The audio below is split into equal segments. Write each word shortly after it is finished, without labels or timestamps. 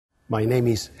My name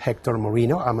is Hector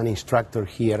Moreno. I'm an instructor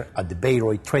here at the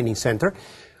Bayreuth Training Center,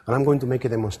 and I'm going to make a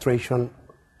demonstration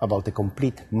about the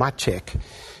complete mat check.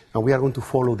 And we are going to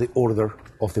follow the order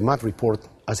of the mat report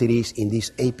as it is in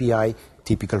this API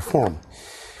typical form.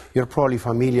 You're probably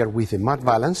familiar with the mat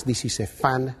balance. This is a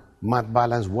fan mat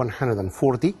balance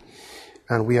 140,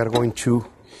 and we are going to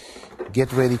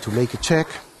get ready to make a check.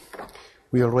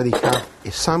 We already have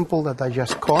a sample that I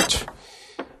just caught,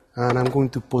 and I'm going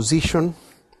to position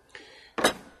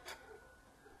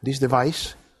this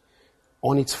device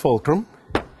on its fulcrum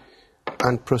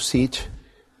and proceed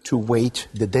to weight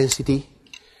the density,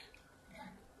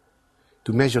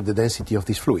 to measure the density of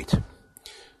this fluid.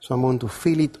 So I'm going to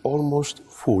fill it almost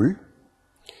full,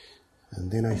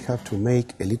 and then I have to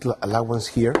make a little allowance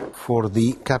here for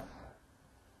the cap.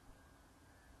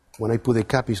 When I put the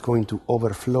cap, it's going to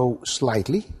overflow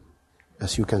slightly,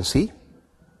 as you can see.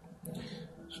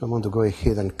 So I'm going to go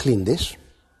ahead and clean this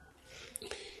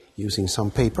using some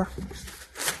paper.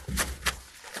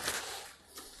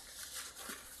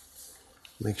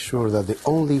 Make sure that the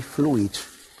only fluid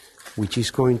which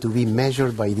is going to be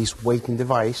measured by this weighting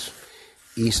device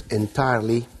is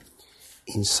entirely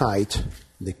inside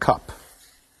the cup.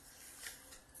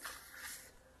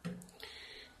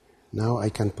 Now I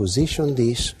can position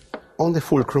this on the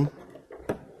fulcrum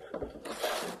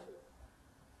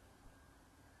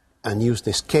and use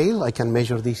the scale. I can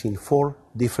measure this in 4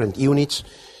 different units.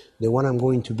 The one I'm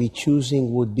going to be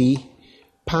choosing would be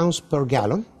pounds per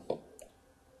gallon.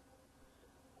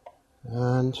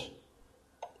 And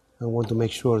I want to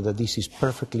make sure that this is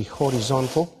perfectly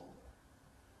horizontal.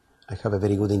 I have a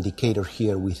very good indicator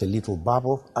here with a little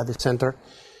bubble at the center.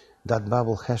 That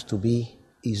bubble has to be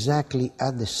exactly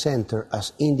at the center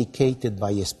as indicated by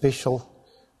a special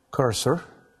cursor.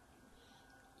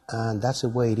 And that's the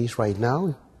way it is right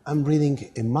now. I'm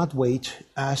reading a mat weight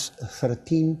as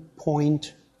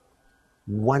 13.1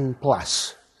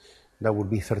 plus. That would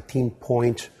be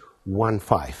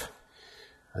 13.15.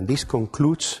 And this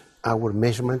concludes our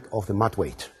measurement of the mat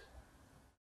weight.